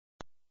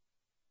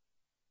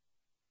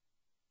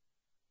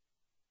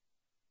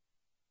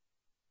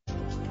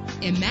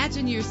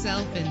Imagine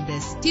yourself in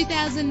this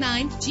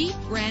 2009 Jeep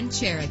Grand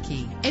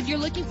Cherokee. If you're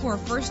looking for a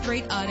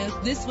first-rate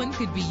auto, this one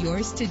could be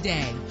yours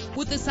today.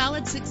 With a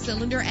solid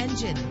 6-cylinder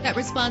engine that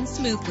responds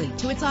smoothly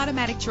to its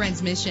automatic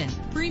transmission,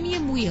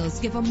 premium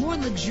wheels give a more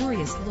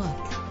luxurious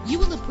look. You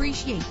will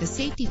appreciate the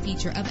safety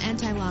feature of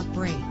anti-lock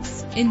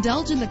brakes.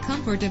 Indulge in the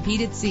comfort of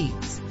heated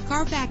seats.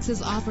 Carfax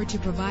is offered to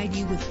provide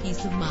you with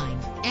peace of mind.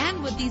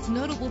 And with these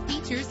notable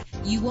features,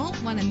 you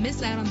won't want to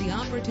miss out on the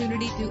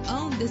opportunity to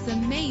own this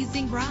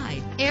amazing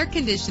ride. Air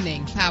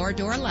conditioning, power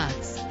door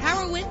locks,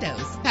 power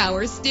windows,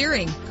 power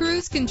steering,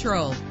 cruise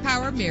control,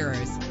 power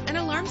mirrors, an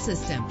alarm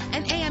system,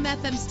 an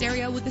AM/FM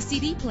stereo with a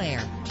CD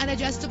player, an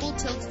adjustable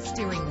tilt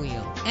steering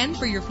wheel. And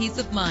for your peace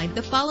of mind,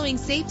 the following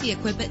safety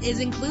equipment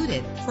is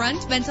included: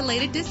 front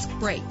ventilated disc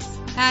brakes,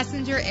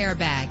 passenger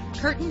airbag,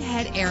 curtain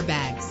head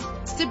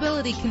airbags,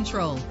 stability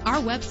control.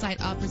 Our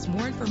website offers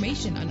more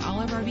information on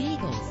all of our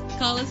vehicles.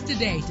 Call us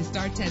today to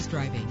start test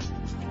driving.